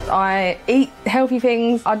I eat healthy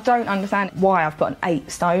things. I don't understand why I've put on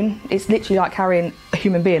 8 stone. It's literally like carrying a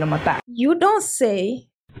human being on my back. You don't say.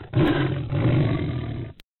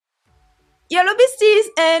 Yellow Beasties,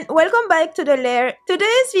 and welcome back to The Lair.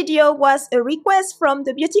 Today's video was a request from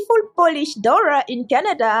the beautiful Polish Dora in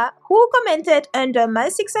Canada, who commented under my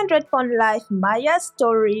 600 pound life Maya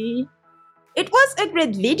story. It was a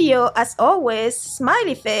great video as always.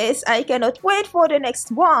 Smiley face, I cannot wait for the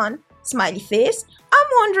next one. Smiley face, I'm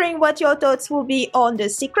wondering what your thoughts will be on the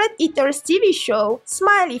Secret Eaters TV show.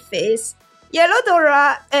 Smiley face, Yellow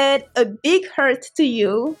Dora, and a big heart to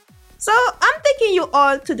you. So I'm taking you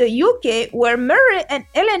all to the UK, where Murray and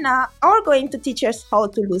Elena are going to teach us how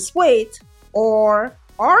to lose weight. Or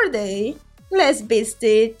are they? Let's beast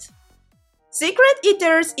it. Secret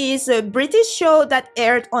Eaters is a British show that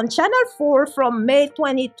aired on Channel 4 from May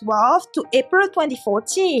 2012 to April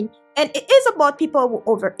 2014, and it is about people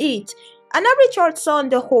who overeat. Anna Richardson,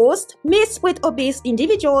 the host, meets with obese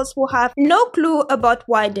individuals who have no clue about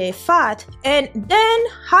why they're fat, and then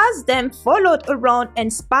has them followed around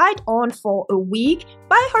and spied on for a week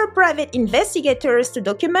by her private investigators to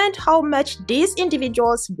document how much these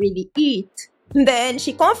individuals really eat. Then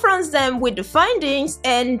she confronts them with the findings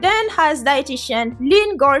and then has dietitian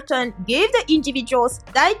Lynn Gorton give the individuals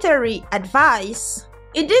dietary advice.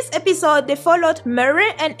 In this episode, they followed Murray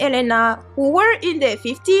and Elena, who were in their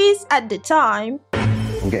 50s at the time.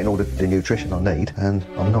 I'm getting all the nutrition I need, and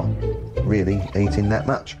I'm not really eating that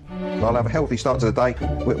much. I'll have a healthy start to the day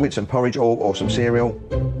with some porridge or some cereal.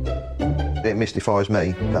 It mystifies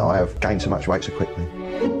me that I have gained so much weight so quickly.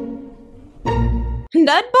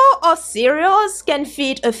 That bowl of cereals can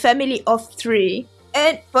feed a family of 3,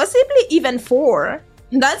 and possibly even 4.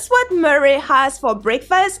 That's what Murray has for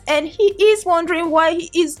breakfast, and he is wondering why he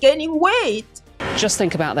is gaining weight. Just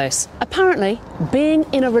think about this. Apparently, being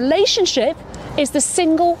in a relationship is the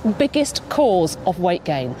single biggest cause of weight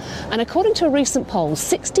gain. And according to a recent poll,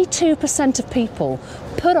 62% of people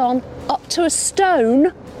put on up to a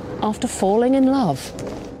stone after falling in love.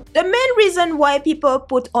 The main reason why people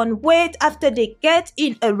put on weight after they get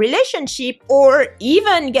in a relationship or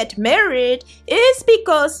even get married is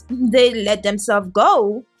because they let themselves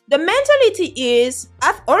go. The mentality is,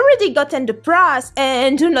 I've already gotten the prize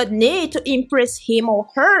and do not need to impress him or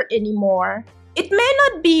her anymore. It may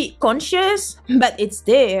not be conscious, but it's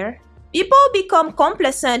there. People become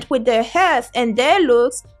complacent with their health and their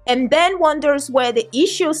looks, and then wonders where the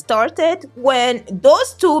issue started when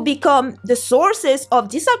those two become the sources of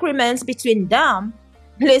disagreements between them.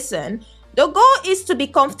 Listen, the goal is to be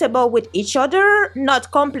comfortable with each other,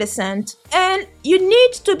 not complacent. And you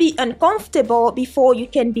need to be uncomfortable before you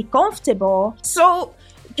can be comfortable. So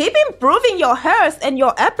keep improving your health and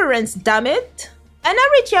your appearance, damn it. Anna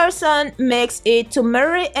Richardson makes it to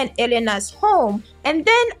Murray and Elena's home and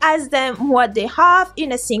then asks them what they have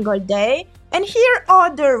in a single day, and here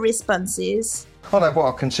are their responses. I'll have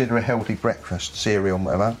what I consider a healthy breakfast, cereal and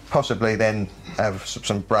whatever. Possibly then have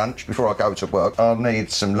some brunch before I go to work. I'll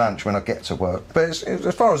need some lunch when I get to work. But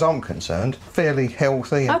as far as I'm concerned, fairly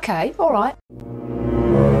healthy. Okay, all right.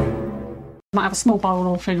 Might have a small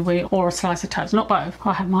bowl of food wheat or a slice of toast, not both.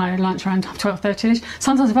 I have my lunch around 12:30ish.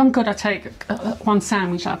 Sometimes if I'm good, I take one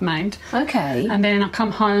sandwich I've made. Okay. And then I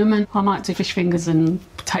come home and I might do fish fingers and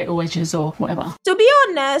potato wedges or whatever. To be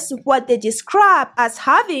honest, what they describe as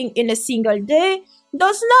having in a single day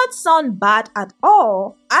does not sound bad at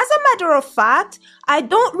all. As a matter of fact, I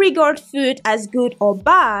don't regard food as good or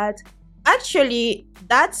bad. Actually,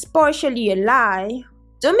 that's partially a lie.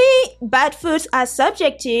 To me, bad foods are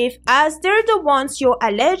subjective as they're the ones you're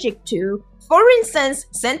allergic to. For instance,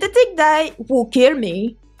 synthetic dye will kill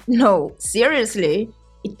me. No, seriously,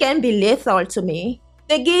 it can be lethal to me.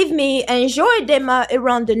 They give me angioedema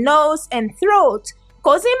around the nose and throat,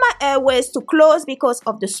 causing my airways to close because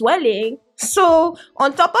of the swelling. So,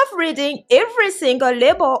 on top of reading every single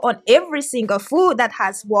label on every single food that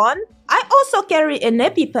has one, I also carry an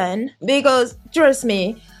EpiPen because, trust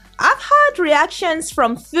me, I've had reactions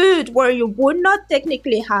from food where you would not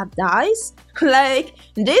technically have dyes. Like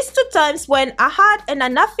these 2 times when I had an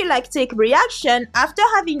anaphylactic reaction after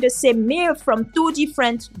having the same meal from 2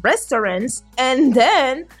 different restaurants. And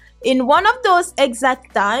then, in one of those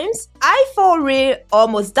exact times, I for real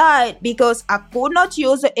almost died because I could not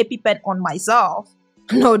use the EpiPen on myself.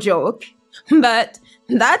 No joke. But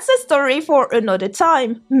that's a story for another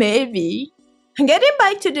time, maybe. Getting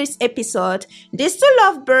back to this episode, these 2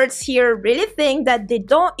 lovebirds here really think that they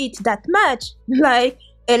don't eat that much. Like,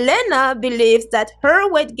 Elena believes that her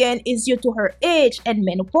weight gain is due to her age and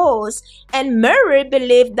menopause, and Murray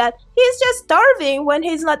believes that he's just starving when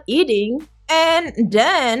he's not eating. and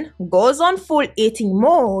then goes on full eating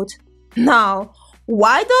mode. Now,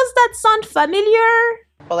 why does that sound familiar?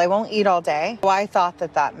 Well, I won't eat all day. Well, I thought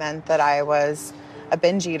that meant that I was a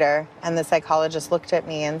binge eater, and the psychologist looked at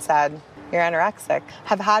me and said, "You're anorexic."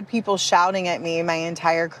 I've had people shouting at me my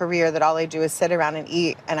entire career that all I do is sit around and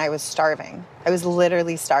eat, and I was starving. I was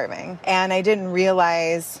literally starving. And I didn't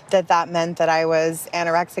realize that meant that I was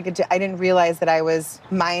anorexic. I didn't realize that I was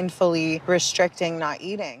mindfully restricting not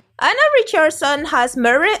eating. Anna Richardson has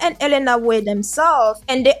Murray and Elena weigh themselves,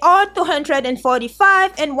 and they are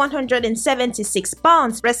 245 and 176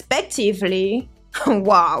 pounds, respectively.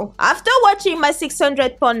 Wow. After watching my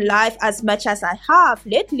 600-pound life as much as I have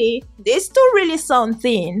lately, these two really sound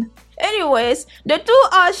thin. Anyways, the two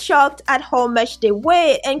are shocked at how much they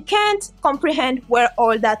weigh and can't comprehend where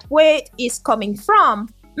all that weight is coming from.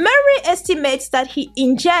 Murray estimates that he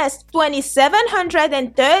ingests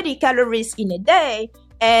 2,730 calories in a day,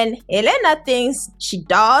 and Elena thinks she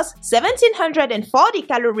does 1,740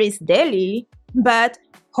 calories daily. But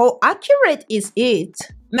how accurate is it?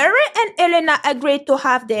 Murray and Elena agreed to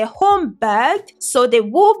have their home bagged so they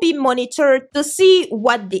will be monitored to see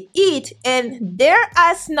what they eat, and they're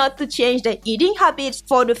asked not to change their eating habits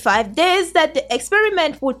for the 5 days that the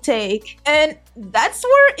experiment would take. And that's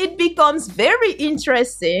where it becomes very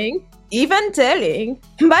interesting, even telling.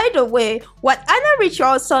 By the way, what Anna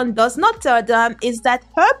Richardson does not tell them is that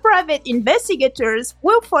her private investigators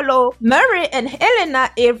will follow Murray and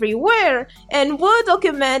Elena everywhere and will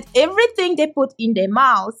document everything they put in their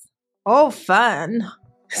mouth. Oh, fun.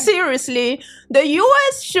 Seriously, the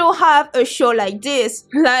US should have a show like this.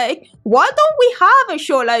 Like, why don't we have a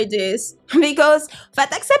show like this? Because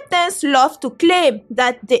Fat Acceptance love to claim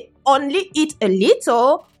that they only eat a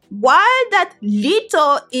little, while that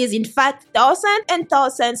little is in fact thousands and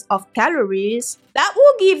thousands of calories. That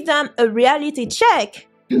will give them a reality check.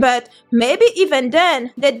 But maybe even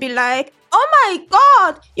then, they'd be like, "Oh my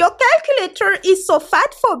god, your calculator is so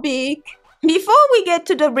fatphobic." Before we get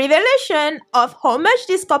to the revelation of how much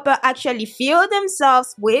this couple actually fill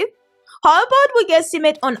themselves with, how about we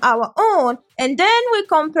guesstimate on our own and then we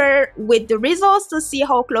compare with the results to see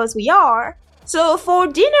how close we are. So for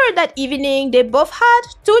dinner that evening, they both had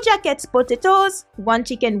 2 jackets potatoes, 1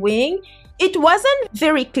 chicken wing. It wasn't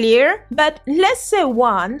very clear, but let's say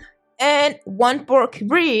 1, and 1 pork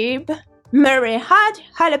rib. Murray had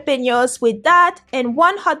jalapenos with that and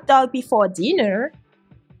 1 hot dog before dinner.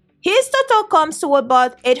 His total comes to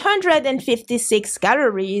about 856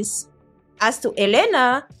 calories. As to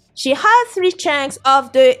Elena, she had 3 chunks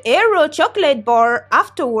of the Aero chocolate bar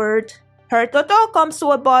afterward. Her total comes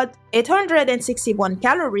to about 861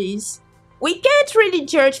 calories. We can't really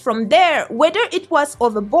judge from there whether it was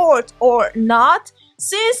overboard or not,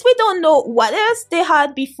 since we don't know what else they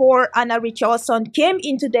had before Anna Richardson came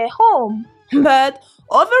into their home. But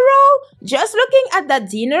overall, just looking at that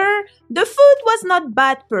dinner, the food was not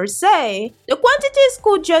bad per se. The quantities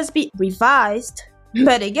could just be revised.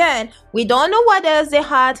 But again, we don't know what else they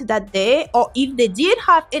had that day or if they did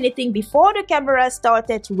have anything before the camera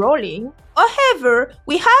started rolling. However,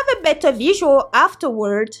 we have a better visual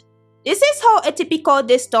afterward. This is how a typical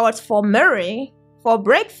day starts for Murray. For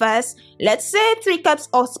breakfast, let's say 3 cups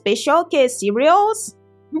of Special K cereals,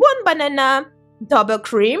 1 banana, double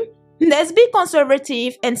cream. Let's be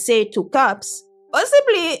conservative and say 2 cups.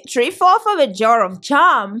 Possibly 3/4 of a jar of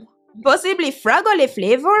jam. Possibly Fragole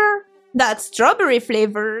flavor. That's strawberry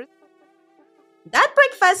flavor. That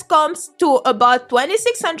breakfast comes to about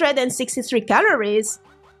 2,663 calories.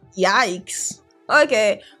 Yikes.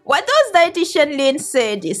 Okay, what does dietitian Lynn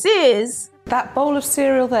say this is? That bowl of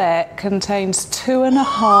cereal there contains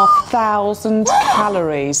 2,500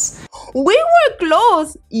 calories. We were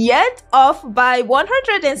close, yet off by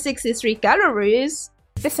 163 calories.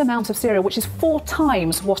 This amount of cereal, which is 4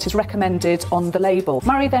 times what is recommended on the label.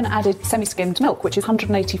 Murray then added semi-skimmed milk, which is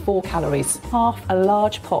 184 calories, half a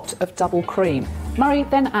large pot of double cream. Murray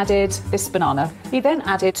then added this banana. He then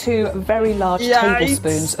added 2 very large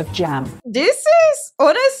tablespoons of jam. This is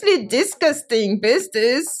honestly disgusting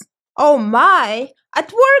business. Oh my!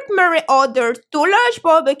 At work, Murray ordered 2 large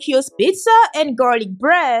barbecues, pizza, and garlic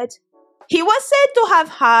bread. He was said to have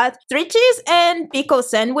had 3 cheese and pickle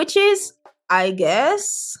sandwiches, I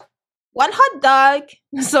guess. 1 hot dog.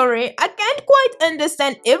 Sorry, I can't quite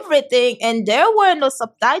understand everything and there were no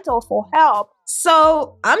subtitles for help.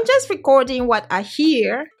 So I'm just recording what I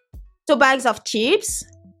hear. 2 bags of chips,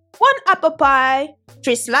 1 apple pie,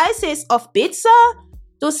 3 slices of pizza,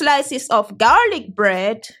 2 slices of garlic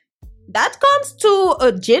bread. That comes to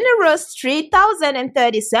a generous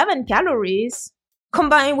 3,037 calories.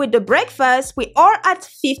 Combined with the breakfast, we are at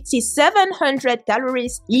 5,700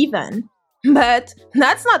 calories even. But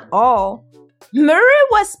that's not all. Murray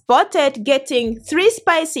was spotted getting 3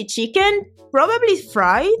 spicy chicken, probably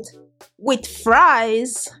fried, with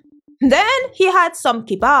fries. Then he had some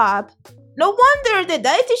kebab. No wonder the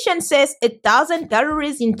dietitian says 1,000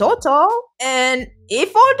 calories in total. And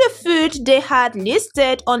if all the food they had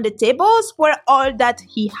listed on the tables were all that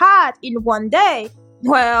he had in one day,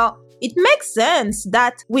 well, it makes sense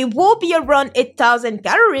that we will be around 8,000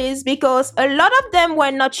 calories because a lot of them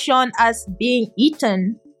were not shown as being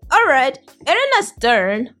eaten. Alright, Elena's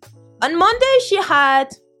turn. On Monday, she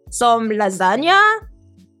had some lasagna,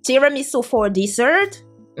 tiramisu for dessert.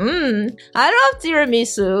 I love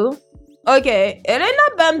tiramisu. Okay,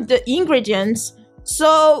 Elena bumped the ingredients,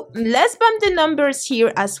 so let's bump the numbers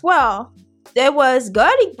here as well. There was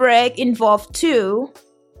garlic bread involved too.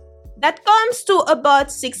 That comes to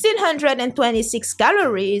about 1,626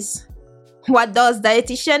 calories. What does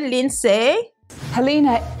dietitian Lynn say?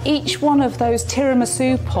 Helena, each one of those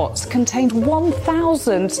tiramisu pots contained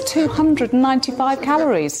 1,295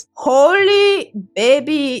 calories. Holy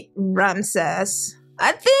baby Ramses.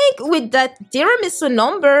 I think with that tiramisu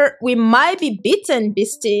number, we might be beaten,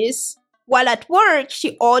 beasties. While at work,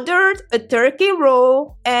 she ordered a turkey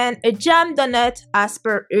roll and a jam donut as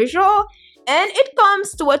per usual, and it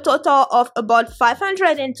comes to a total of about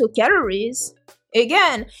 502 calories.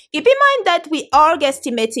 Again, keep in mind that we are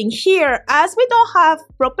guesstimating here as we don't have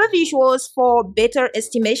proper visuals for better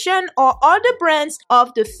estimation or all the brands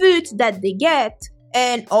of the food that they get.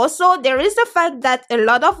 And also, there is the fact that a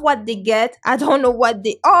lot of what they get, I don't know what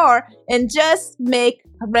they are, and just make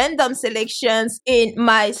random selections in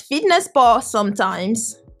my fitness bar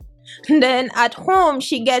sometimes. Then at home,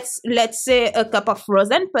 she gets, let's say, a cup of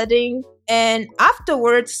frozen pudding, and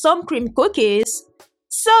afterwards, some cream cookies.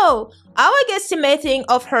 So, our guesstimating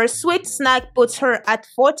of her sweet snack puts her at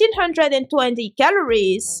 1,420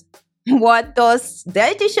 calories. What does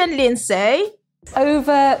dietitian Lynn say?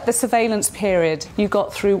 Over the surveillance period, you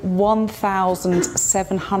got through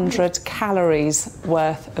 1,700 calories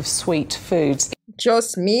worth of sweet foods.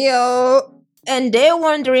 Just meal. And they're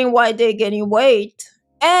wondering why they're gaining weight.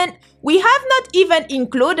 And we have not even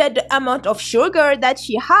included the amount of sugar that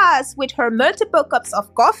she has with her multiple cups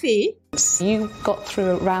of coffee. You got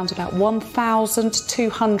through around about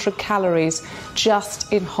 1,200 calories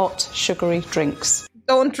just in hot, sugary drinks.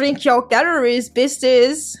 Don't drink your calories,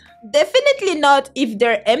 beasties. Definitely not if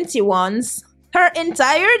they're empty ones. Her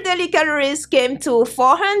entire daily calories came to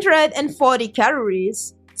 440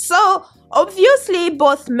 calories. So, obviously,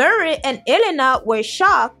 both Murray and Elena were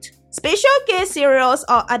shocked. Special K cereals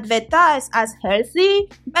are advertised as healthy,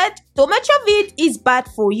 but too much of it is bad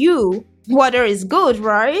for you. Water is good,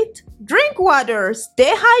 right? Drink water,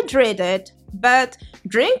 stay hydrated, but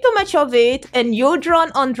drink too much of it and you'll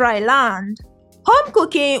drown on dry land. Home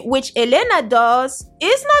cooking, which Elena does,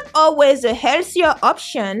 is not always a healthier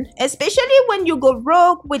option, especially when you go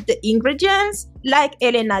rogue with the ingredients like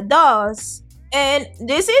Elena does. And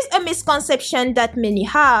this is a misconception that many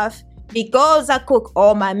have. Because I cook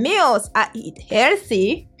all my meals, I eat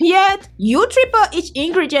healthy. Yet, you triple each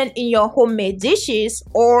ingredient in your homemade dishes,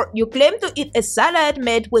 or you claim to eat a salad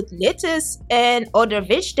made with lettuce and other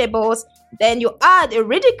vegetables. Then you add a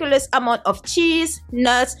ridiculous amount of cheese,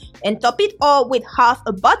 nuts, and top it all with half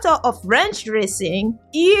a bottle of ranch dressing.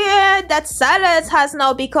 Yeah, that salad has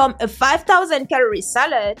now become a 5,000 calorie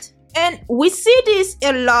salad. And we see this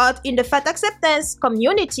a lot in the fat acceptance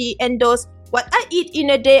community and those what I eat in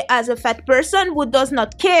a day as a fat person who does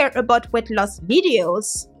not care about weight loss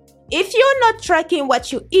videos. If you're not tracking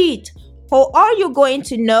what you eat, how are you going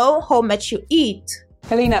to know how much you eat?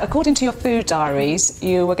 Helena, according to your food diaries,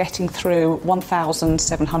 you were getting through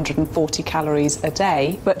 1,740 calories a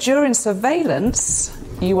day, but during surveillance,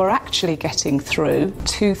 you were actually getting through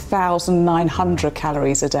 2,900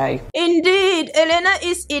 calories a day. Indeed, Elena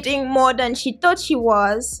is eating more than she thought she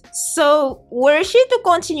was. So, were she to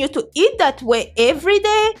continue to eat that way every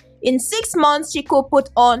day, in 6 months she could put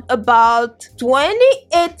on about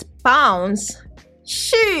 28 pounds.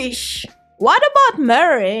 Sheesh. What about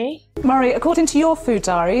Murray? Murray, according to your food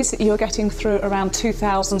diaries, you're getting through around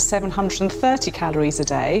 2,730 calories a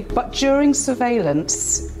day, but during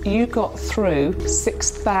surveillance, you got through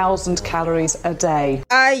 6,000 calories a day.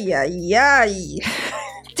 Ay, ay, ay.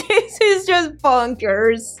 This is just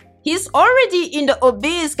bonkers. He's already in the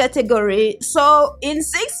obese category, so in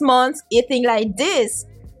 6 months, eating like this,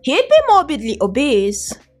 he'd be morbidly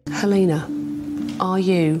obese. Helena, are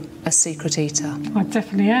you a secret eater? I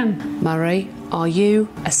definitely am. Murray, are you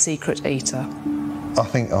a secret eater? I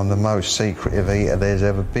think I'm the most secretive eater there's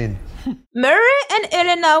ever been. Murray and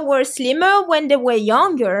Elena were slimmer when they were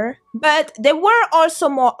younger, but they were also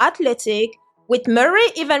more athletic, with Murray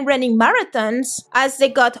even running marathons. As they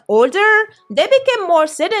got older, they became more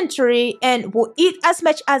sedentary and would eat as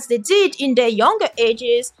much as they did in their younger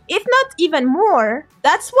ages, if not even more.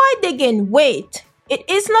 That's why they gained weight. It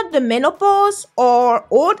is not the menopause or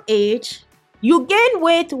old age. You gain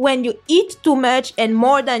weight when you eat too much and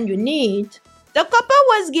more than you need. The couple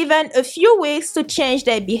was given a few weeks to change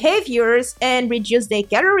their behaviors and reduce their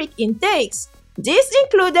caloric intakes. This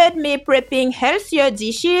included meal prepping healthier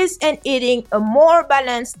dishes and eating a more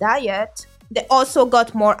balanced diet. They also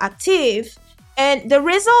got more active, and the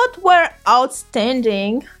results were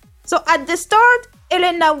outstanding. So at the start,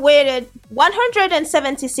 Elena weighed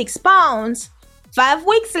 176 pounds. 5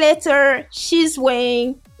 weeks later, she's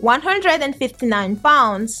weighing 159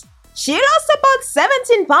 pounds. She lost about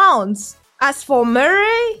 17 pounds. As for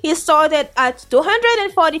Murray, he started at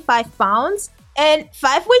 245 pounds, and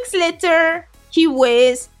 5 weeks later, he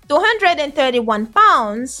weighs 231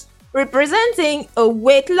 pounds, representing a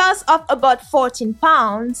weight loss of about 14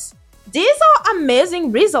 pounds. These are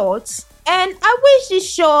amazing results, and I wish this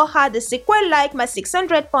show had a sequel like My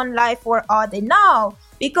 600-Pound Life Where Are They Now,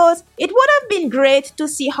 because it would have been great to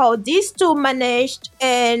see how these two managed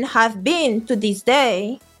and have been to this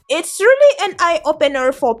day. It's really an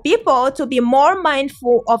eye-opener for people to be more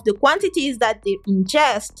mindful of the quantities that they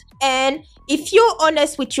ingest. And if you're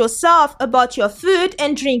honest with yourself about your food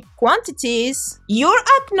and drink quantities, you'll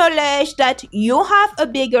acknowledge that you have a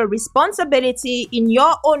bigger responsibility in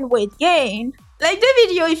your own weight gain. Like the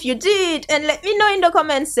video if you did, and let me know in the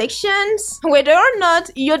comment sections whether or not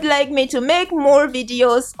you'd like me to make more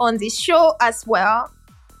videos on this show as well.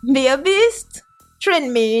 Be a beast,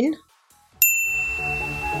 train mean.